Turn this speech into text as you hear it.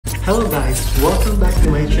Hello guys, welcome back to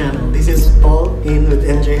my channel. This is All In with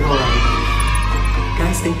MJ Hawaii.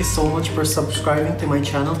 Guys, thank you so much for subscribing to my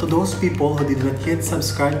channel. To those people who did not yet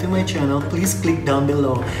subscribe to my channel, please click down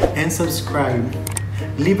below and subscribe.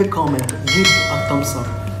 Leave a comment, give a thumbs up.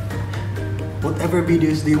 Whatever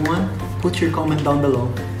videos do you want, put your comment down below.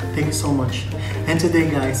 Thank you so much. And today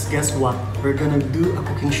guys, guess what? We're gonna do a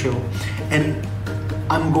cooking show. And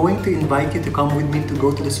I'm going to invite you to come with me to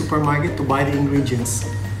go to the supermarket to buy the ingredients.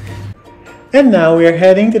 And now we are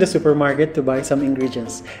heading to the supermarket to buy some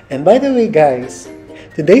ingredients. And by the way guys,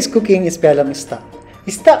 today's cooking is Piyalam Istah.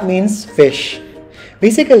 Istah means fish.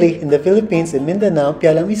 Basically, in the Philippines, in Mindanao,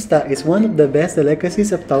 Piyalam Istah is one of the best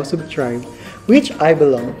delicacies of Tausug Tribe, which I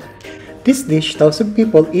belong. This dish, Tausug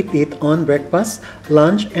people eat it on breakfast,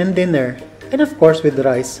 lunch, and dinner. And of course with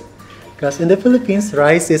rice. Because in the Philippines,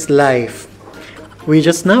 rice is life. We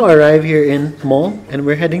just now arrived here in mall and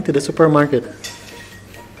we're heading to the supermarket.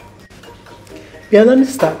 Piyalam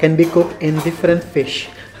Istah can be cooked in different fish.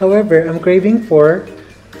 However, I'm craving for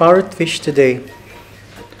parrot fish today.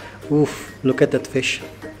 Oof, look at that fish.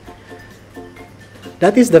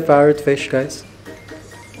 That is the parrot fish, guys.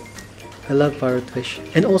 I love parrot fish.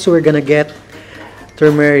 And also we're gonna get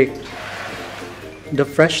turmeric. The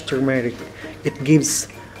fresh turmeric. It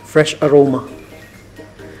gives fresh aroma.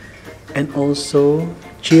 And also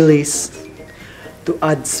chilies to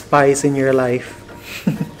add spice in your life.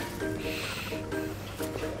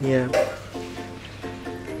 Yeah.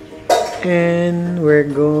 And we're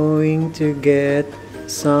going to get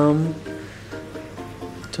some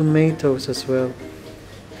tomatoes as well.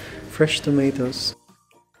 Fresh tomatoes.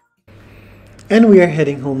 And we are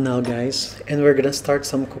heading home now guys. And we're gonna start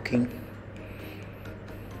some cooking.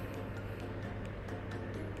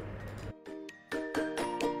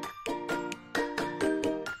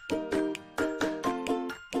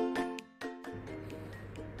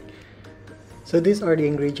 So these are the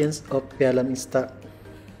ingredients of Piyalam Istah.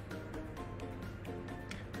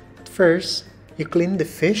 First, you clean the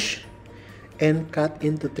fish and cut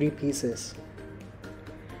into 3 pieces.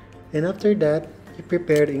 And after that, you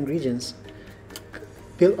prepare the ingredients.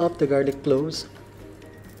 Peel off the garlic cloves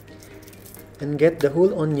and get the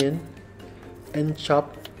whole onion and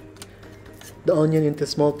chop the onion into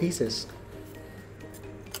small pieces.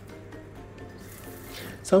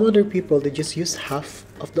 Some other people, they just use half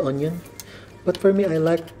of the onion. But for me, I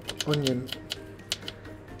like onion.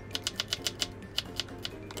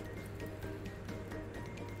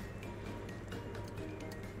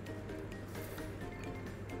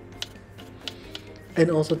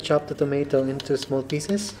 And also chop the tomato into small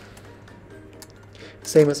pieces.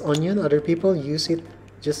 Same as onion, other people use it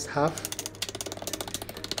just half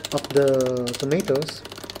of the tomatoes.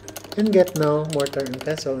 And get now mortar and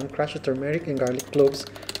pestle and crush the turmeric and garlic cloves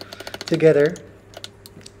together.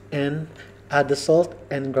 And add the salt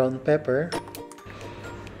and ground pepper.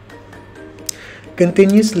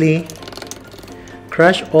 Continuously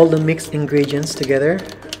crush all the mixed ingredients together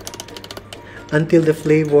until the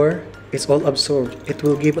flavor is all absorbed. It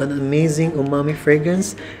will give an amazing umami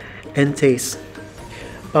fragrance and taste.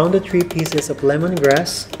 Pound the 3 pieces of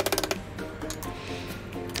lemongrass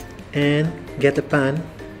and get a pan.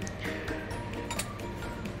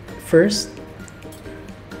 First,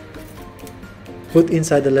 put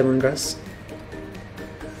inside the lemongrass.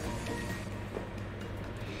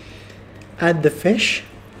 Add the fish.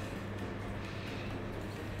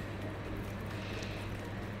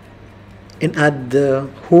 And add the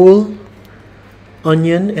whole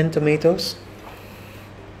onion and tomatoes.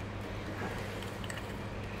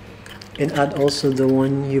 And add also the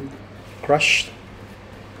one you crushed.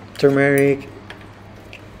 Turmeric,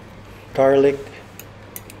 garlic,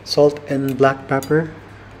 salt and black pepper.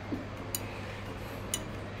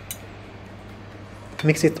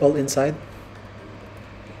 Mix it all inside.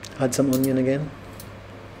 Add some onion again.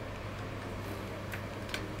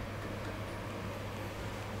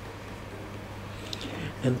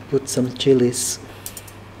 And put some chilies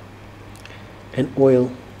and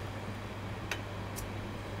oil.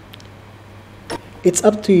 It's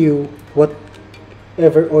up to you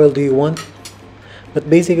whatever oil do you want.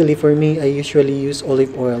 But basically for me, I usually use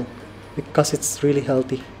olive oil because it's really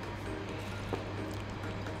healthy.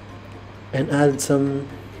 And add some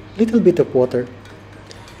little bit of water.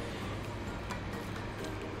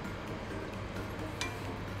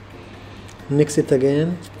 Mix it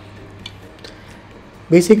again.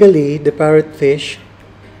 Basically, the parrot fish,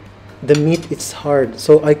 the meat is hard,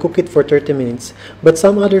 so I cook it for 30 minutes. But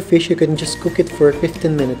some other fish, you can just cook it for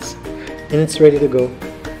 15 minutes and it's ready to go.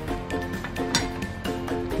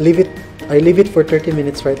 I leave it for 30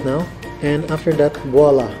 minutes right now, and after that,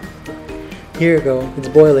 voila! Here you go, it's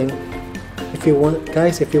boiling. If you want,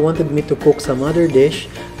 guys, if you wanted me to cook some other dish,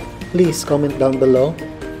 please comment down below.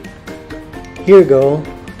 Here you go.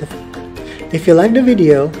 If you like the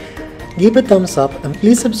video, give a thumbs up and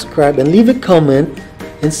please subscribe and leave a comment,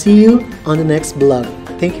 and see you on the next vlog.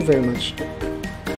 Thank you very much.